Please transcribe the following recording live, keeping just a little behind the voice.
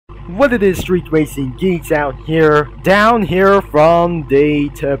What it is, street racing geeks out here, down here from the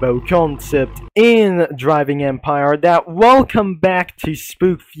Turbo Concept in Driving Empire, that welcome back to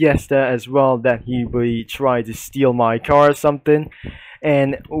Spook Fiesta as well, that he really tried to steal my car or something.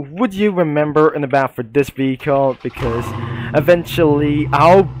 And would you remember and about for this vehicle, because eventually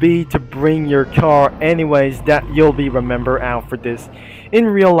I'll be to bring your car anyways, that you'll be remember out for this. In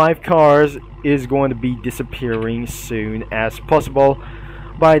real life, cars is going to be disappearing soon as possible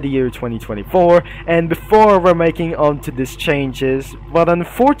by the year 2024, and before we're making onto these changes, but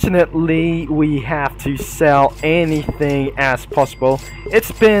unfortunately we have to sell anything as possible.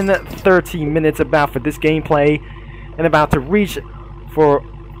 It's been 30 minutes about for this gameplay and about to reach for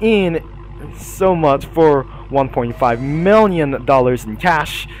in so much for $1.5 million in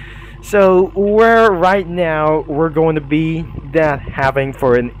cash. So right now we're going to be having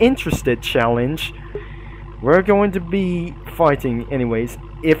for an interested challenge. We're going to be fighting anyways.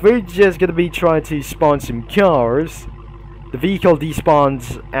 If we're just gonna be trying to spawn some cars, the vehicle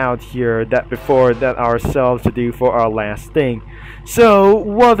despawns out here that before that ourselves to do for our last thing. So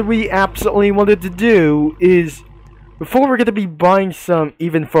what we absolutely wanted to do is, before we're gonna be buying some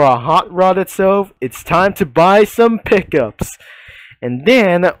even for a hot rod itself, it's time to buy some pickups. And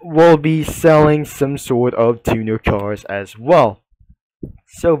then we'll be selling some sort of tuner cars as well.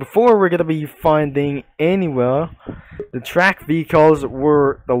 So before we're gonna be finding anywhere, the track vehicles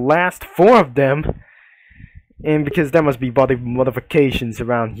were the last 4 of them, and because there must be body modifications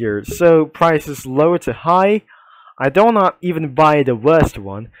around here, so prices lower to high. I do not even buy the worst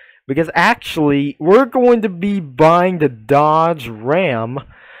one, because actually we're going to be buying the Dodge Ram,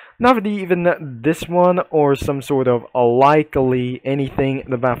 not even this one or some sort of a likely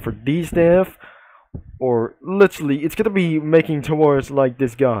anything about for these stuff. Or literally it's gonna be making towards like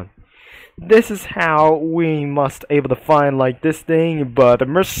this gun. This is how we must able to find like this thing, but the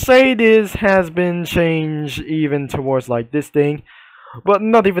Mercedes has been changed even towards like this thing, but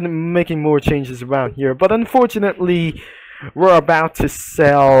not even making more changes around here. But unfortunately we're about to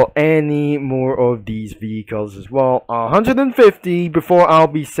sell any more of these vehicles as well, 150 before I'll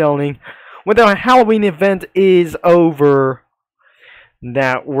be selling when our Halloween event is over,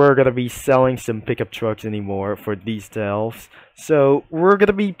 that we're gonna be selling some pickup trucks anymore for these shelves. So we're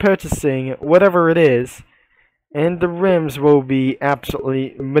gonna be purchasing whatever it is, and the rims will be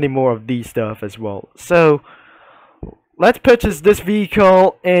absolutely many more of these stuff as well. So let's purchase this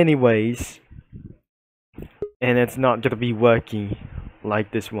vehicle anyways, and it's not gonna be working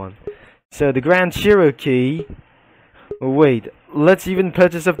like this one. So the Grand Cherokee, wait, let's even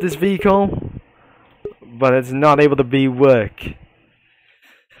purchase of this vehicle, but it's not able to be work.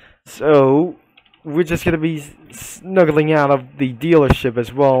 So we're just gonna be snuggling out of the dealership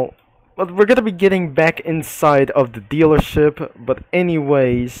as well, but we're gonna be getting back inside of the dealership. But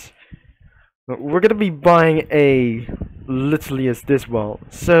anyways, we're gonna be buying a literally as this well.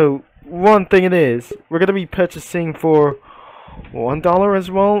 So one thing it is, we're gonna be purchasing for $1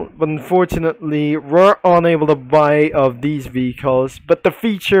 as well, but unfortunately we're unable to buy of these vehicles, but the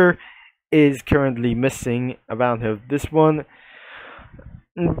feature is currently missing about this one.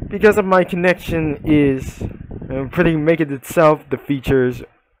 Because of my connection is pretty making itself, the features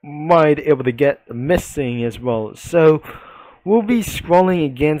might able to get missing as well. So we'll be scrolling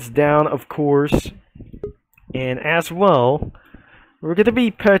against down, of course, and as well we're gonna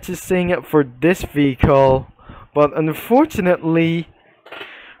be purchasing for this vehicle, but unfortunately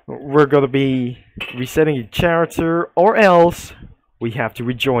we're gonna be resetting a character, or else we have to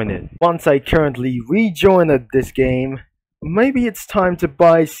rejoin it. Once I currently rejoin this game, maybe it's time to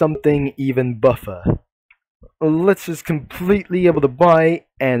buy something even buffer. Let's just completely able to buy,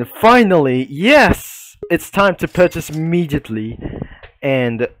 and finally, yes! It's time to purchase immediately.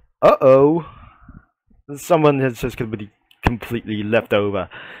 And someone has just completely left over.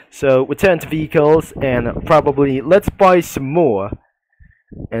 So return to vehicles, and probably let's buy some more.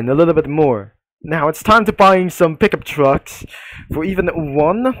 And a little bit more. Now it's time to buy some pickup trucks for even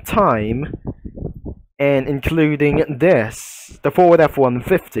one time. And including this, the Ford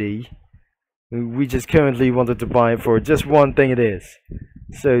F-150, we just currently wanted to buy for just one thing it is.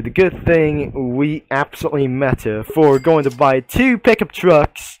 So the good thing we absolutely matter for going to buy 2 pickup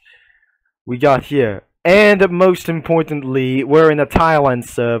trucks we got here. And most importantly, we're in a Thailand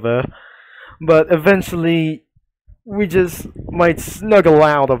server, but eventually we just might snuggle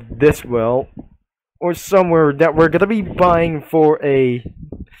out of this well, or somewhere that we're gonna be buying for a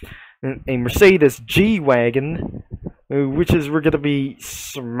Mercedes G-Wagon, which is we're gonna be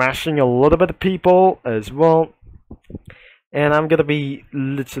smashing a little bit of people as well. And I'm gonna be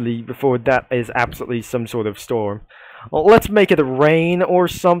literally, before that is absolutely some sort of storm, Well, let's make it rain or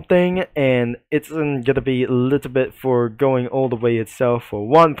something, and it's gonna be a little bit for going all the way itself for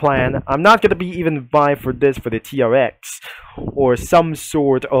one plan. I'm not gonna be even buy for this for the TRX or some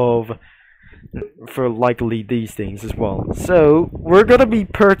sort of for likely these things as well. So we're gonna be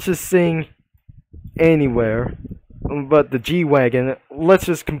purchasing anywhere but the G-Wagon. Let's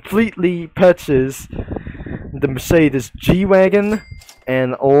just completely purchase the Mercedes G-Wagon,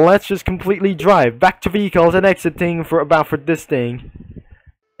 and let's just completely drive back to vehicles and exiting for this thing,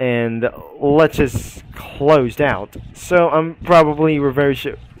 and let's just closed out. So we're very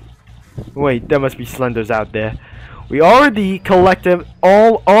sure. Wait, there must be Slenders out there. We already collected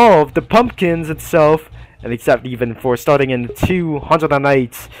all of the pumpkins itself, and except even for starting in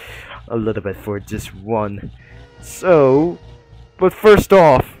 208, a little bit for just one. So, but first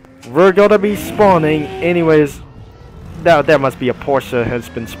off, we're gonna be spawning anyways. Now there must be a Porsche has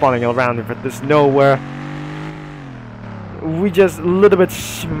been spawning around for this nowhere. We just a little bit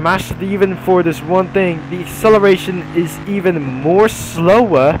smashed even for this one thing. The acceleration is even more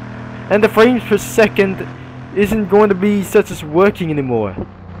slower, and the frames per second isn't going to be such as working anymore.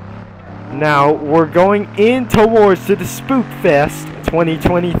 Now we're going in towards to the Spook Fest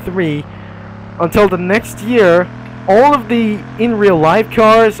 2023. Until the next year, all of the in real life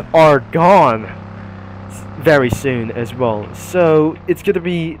cars are gone very soon as well. So it's gonna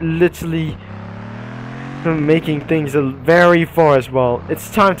be literally making things very far as well.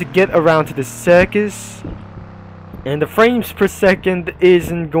 It's time to get around to the circus, and the frames per second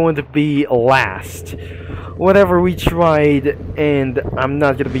isn't going to be last. Whatever we tried, and I'm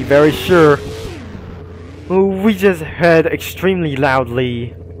not gonna be very sure. We just heard extremely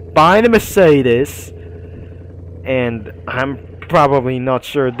loudly by the Mercedes, and I'm probably not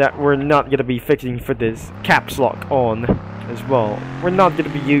sure that we're not gonna be fixing for this caps lock on as well. We're not gonna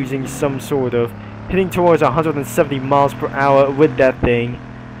be using some sort of hitting towards 170 miles per hour with that thing.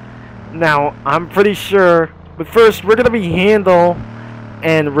 Now I'm pretty sure, but first we're gonna be handle,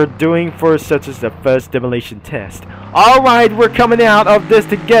 and we're doing for such as the first demolition test. Alright, we're coming out of this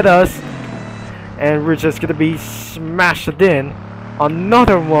to get us, and we're just gonna be smashed in.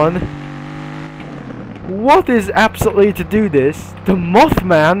 Another one. What is absolutely to do this? The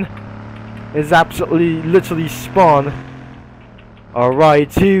Mothman is absolutely literally spawn. Alright,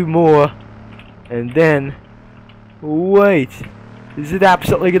 two more. And then wait. Is it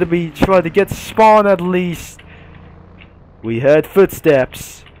absolutely gonna be trying to get spawn at least? We heard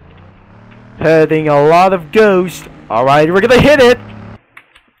footsteps. Hearding a lot of ghosts. Alright, we're gonna hit it.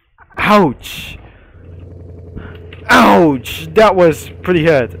 Ouch. Ouch! That was pretty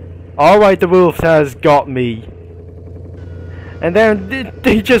hurt. Alright, the wolf has got me. And then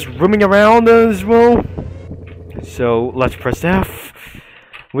they just roaming around as well. So let's press F,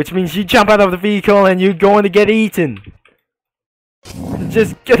 which means you jump out of the vehicle and you're going to get eaten.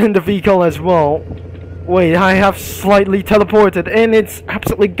 Just get in the vehicle as well. Wait, I have slightly teleported, and it's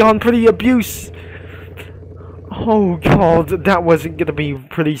absolutely gone pretty abuse. Oh god, that wasn't gonna be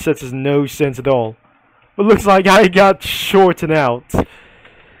pretty such as no sense at all. It looks like I got shorted out.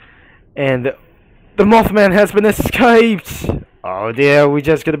 And the Mothman has been escaped. Oh dear, we're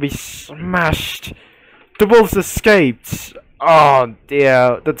just gonna be smashed. The wolves escaped. Oh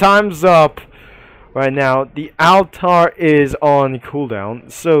dear, the time's up. Right now, the altar is on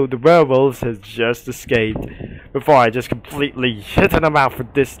cooldown, so the werewolves has just escaped before I just completely hit them out for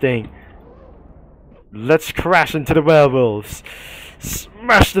this thing. Let's crash into the werewolves.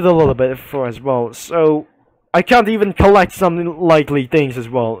 Smashed it a little bit for as well, so I can't even collect some likely things as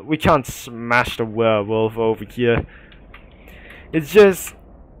well. We can't smash the werewolf over here. It's just,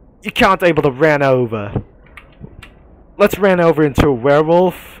 you can't able to run over. Let's run over into a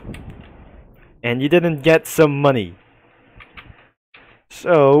werewolf. And you didn't get some money.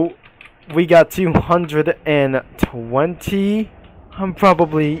 So, we got 220.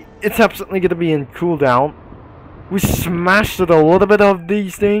 It's absolutely gonna be in cooldown. We smashed it a little bit of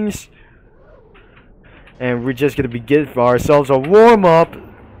these things. And we're just gonna be getting for ourselves a warm up.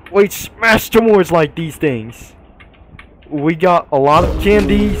 Wait, smash towards like these things. We got a lot of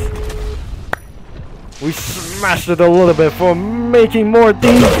candies. We smashed it a little bit for making more of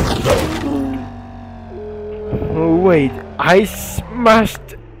these. Oh, wait, I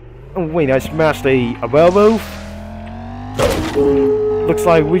smashed a werewolf. Looks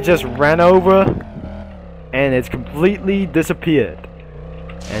like we just ran over and it's completely disappeared.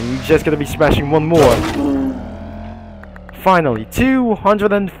 And we're just gonna be smashing one more. Finally,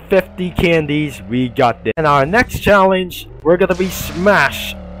 250 candies, we got this. And our next challenge, we're gonna be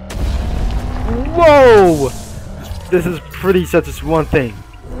smash. Whoa! This is pretty such as one thing.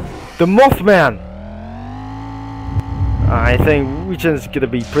 The Mothman. I think we're just gonna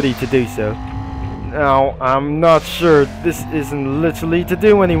be pretty to do so. Now, I'm not sure this isn't literally to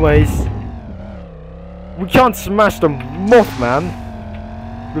do anyways. We can't smash the Mothman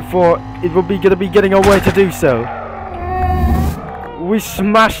before it will be gonna be getting our way to do so. We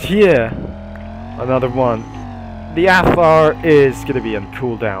smashed here. Another one. The Athar is gonna be on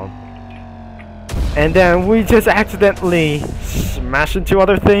cooldown. And then we just accidentally smash into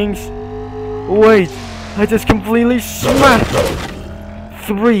other things. Wait, I just completely smashed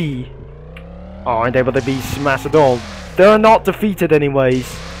 3. Aren't able to be smashed at all. They're not defeated anyways.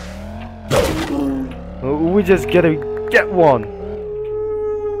 We just gotta get one.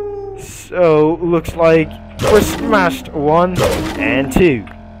 So, looks like we're smashed 1 and 2.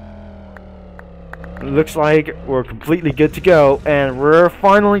 Looks like we're completely good to go, and we're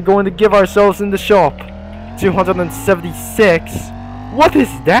finally going to give ourselves in the shop 276. What is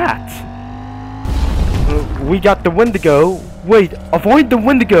that? We got the Wendigo. Wait, avoid the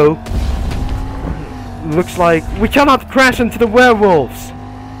Wendigo. Looks like we cannot crash into the werewolves.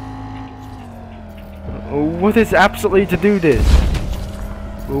 What is absolutely to do this?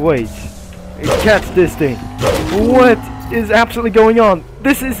 Wait, catch this thing. What is absolutely going on?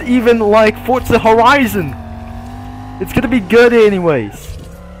 This is even like Forza Horizon. It's gonna be good anyways.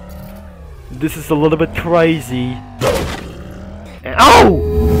 This is a little bit crazy. And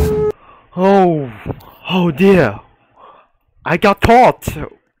oh dear. I got caught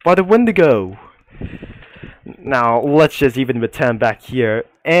by the Wendigo. Now let's just even return back here,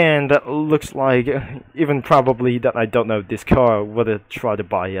 and looks like even probably that I don't know this car would have tried to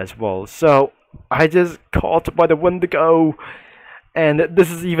buy as well. So I just caught by the Wendigo, and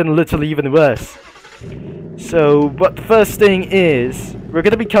this is even literally even worse. So, but the first thing is we're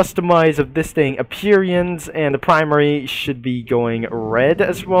gonna be customized of this thing appearance, and the primary should be going red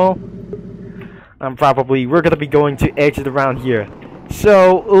as well. And probably we're gonna be going to exit around here.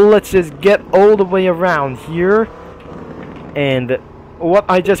 So let's just get all the way around here, and what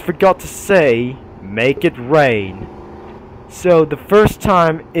I just forgot to say, make it rain. So the first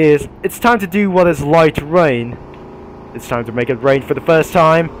time is, it's time to do what is light rain. It's time to make it rain for the first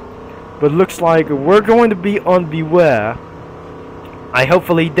time, but looks like we're going to be on beware.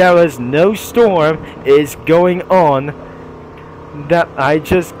 Hopefully there is no storm is going on that I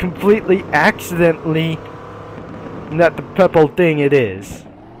just completely accidentally, not the purple thing it is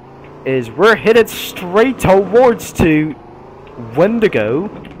we're headed straight towards to Wendigo.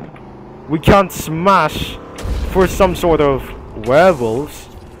 We can't smash for some sort of werewolves.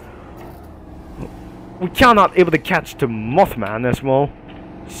 We cannot able to catch the Mothman as well.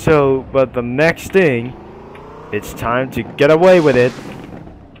 So, but the next thing, it's time to get away with it.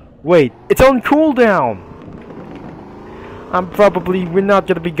 Wait, it's on cooldown. We're not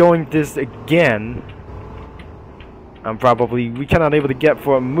gonna be going this again. We cannot able to get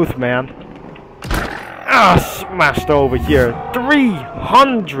for a Mothman. Smashed over here.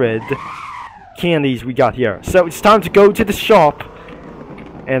 300 candies we got here. So it's time to go to the shop,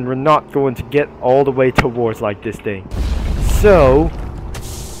 and we're not going to get all the way towards like this thing. So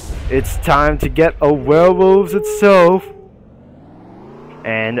it's time to get a werewolves itself,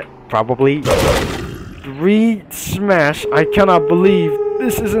 and probably 3 smash. I cannot believe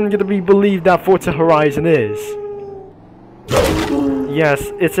this isn't gonna be believed that Forza Horizon is.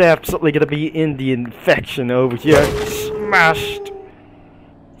 Yes, it's absolutely gonna be in the infection over here. Smashed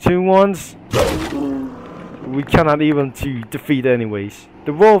 2 ones. We cannot even to defeat anyways.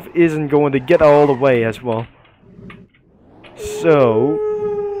 The wolf isn't going to get all the way as well. So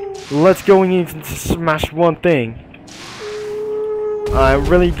let's go in to smash one thing. I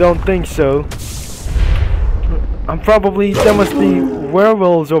really don't think so. There must be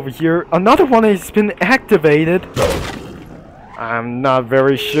werewolves over here. Another one has been activated. I'm not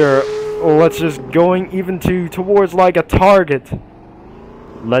very sure. Let's just going even towards like a target.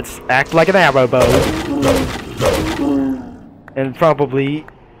 Let's act like an arrow bow. And probably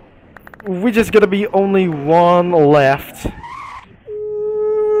we're just gonna be only 1 left.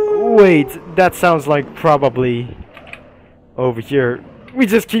 Wait, that sounds like probably over here. We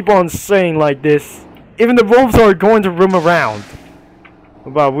just keep on saying like this. Even the wolves are going to roam around.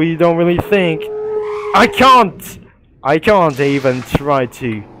 But we don't really think. I can't even try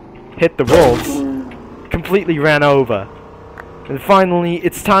to hit the wolves. Completely ran over. And finally,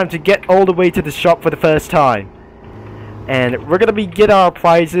 it's time to get all the way to the shop for the first time. And we're gonna get our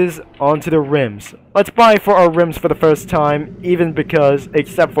prizes onto the rims. Let's buy for our rims for the first time, even because,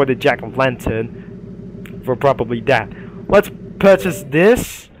 except for the jack-o'-lantern, for probably that. Let's purchase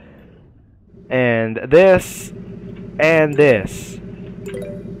this, and this, and this.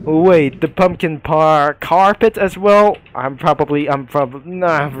 Wait, the pumpkin carpet as well? I'm probably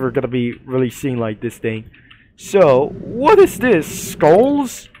never gonna be really seen like this thing. So, what is this?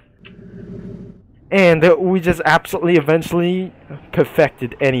 Skulls? And we just absolutely eventually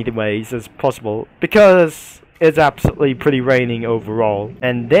perfected anyways as possible, because it's absolutely pretty raining overall.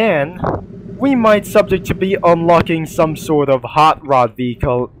 And then we might subject to be unlocking some sort of hot rod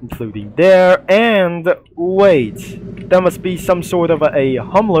vehicle, including there. And wait, there must be some sort of a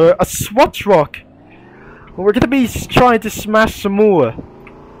Hummler, a SWAT truck. We're gonna be trying to smash some more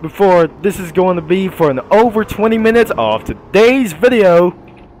before this is going to be for an over 20 minutes of today's video.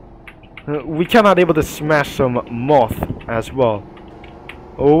 We cannot able to smash some moth as well.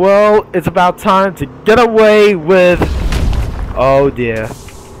 Well, it's about time to get away with... Oh dear.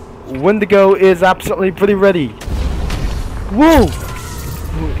 Wendigo is absolutely pretty ready. Whoa!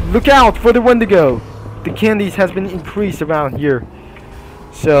 Look out for the Wendigo! The candies has been increased around here.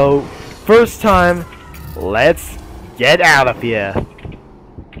 So, first time, let's get out of here.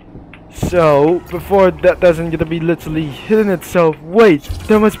 So, before that doesn't gonna be literally hitting itself, wait,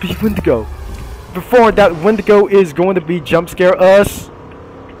 there must be Wendigo. Before that Wendigo is going to be jump scare us,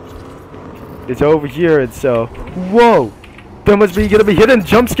 it's over here, and so, whoa, there must be gonna be hidden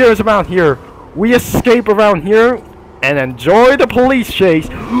jump scares around here. We escape around here and enjoy the police chase.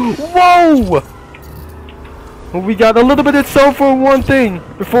 Whoa! We got a little bit of so for one thing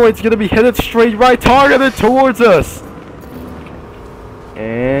before it's gonna be headed straight right, targeted towards us.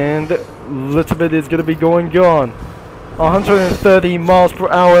 And little bit is gonna be going on 130 miles per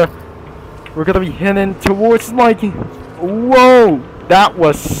hour. We're gonna be heading towards like, whoa, that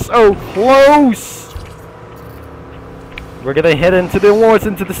was so close. We're gonna head into the woods,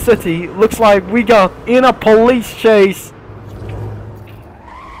 into the city. Looks like we got in a police chase,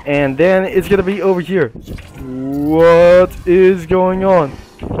 and then it's gonna be over here. What is going on?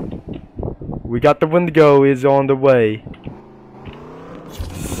 We got the Wendigo is on the way.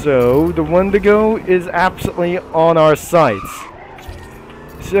 So, the Wendigo is absolutely on our sights.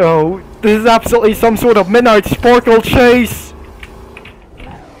 So, this is absolutely some sort of midnight sparkle chase.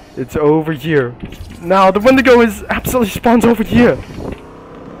 It's over here. Now, the Wendigo is absolutely spawns over here.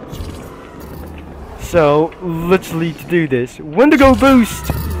 So, literally to do this, Wendigo boost.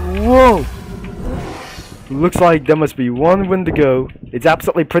 Whoa. Looks like there must be one Wendigo. It's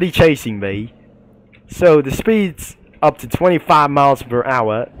absolutely pretty chasing me. So, the speed's up to 25 miles per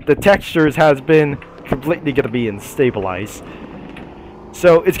hour. The textures has been completely gonna be unstabilized.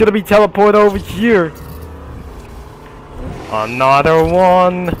 So it's gonna be teleported over here. Another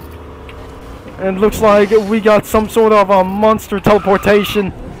one. And looks like we got some sort of a monster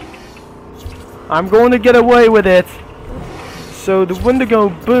teleportation. I'm going to get away with it. So the Wendigo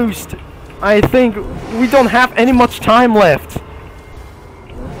boost, I think we don't have any much time left.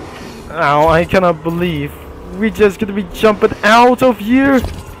 Now I cannot believe we're just gonna be jumping out of here.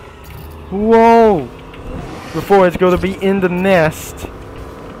 Whoa. Before it's gonna be in the nest.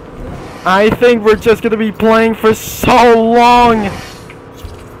 I think we're just gonna be playing for so long.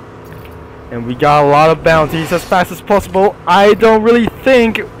 And we got a lot of bounties as fast as possible. I don't really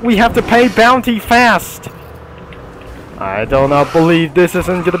think we have to pay bounty fast. I do not believe this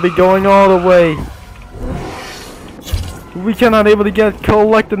isn't gonna be going all the way. We cannot able to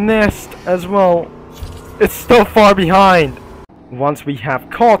collect the nest as well. It's still far behind. Once we have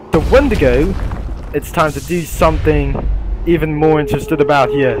caught the Wendigo, it's time to do something even more interested about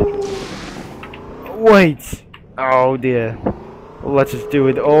here. Wait. Oh dear. Let's just do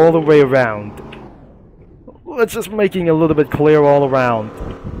it all the way around. Let's just making a little bit clear all around.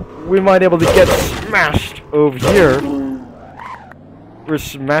 We might be able to get smashed over here. We're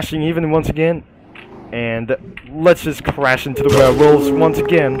smashing even once again. And let's just crash into the werewolves once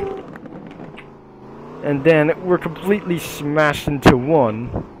again. And then we're completely smashed into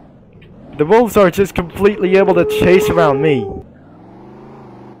one. The wolves are just completely able to chase around me.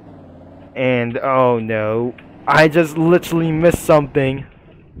 And oh no, I just literally missed something.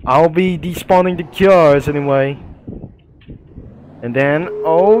 I'll be despawning the cures anyway. And then,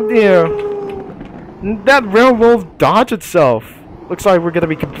 oh dear, that werewolf dodged itself. Looks like we're gonna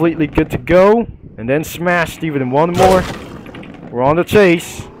be completely good to go. And then smashed even one more. We're on the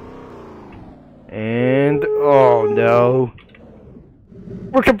chase. And oh no,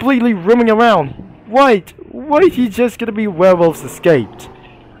 we're completely roaming around. Wait, he's just gonna be werewolves escaped.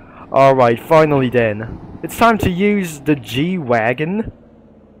 Alright, finally then. It's time to use the G-Wagon.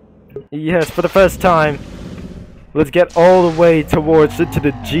 Yes, for the first time. Let's get all the way towards it to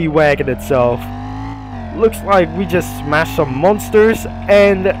the G-Wagon itself. Looks like we just smashed some monsters,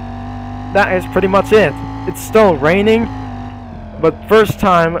 and that is pretty much it. It's still raining, But first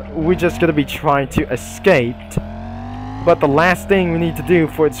time, we're just gonna be trying to escape. But the last thing we need to do,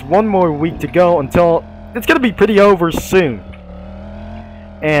 for it's one more week to go until it's gonna be pretty over soon.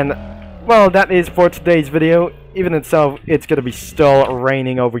 And, well, that is for today's video. Even itself, it's gonna be still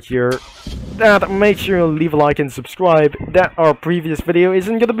raining over here. Make sure you leave a like and subscribe. That our previous video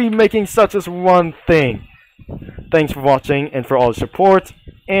isn't gonna be making such as one thing. Thanks for watching and for all the support.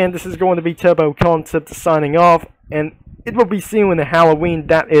 And this is going to be Turbo Concept signing off. And it will be soon in Halloween.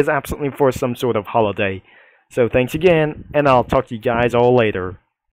 That is absolutely for some sort of holiday. So thanks again, and I'll talk to you guys all later.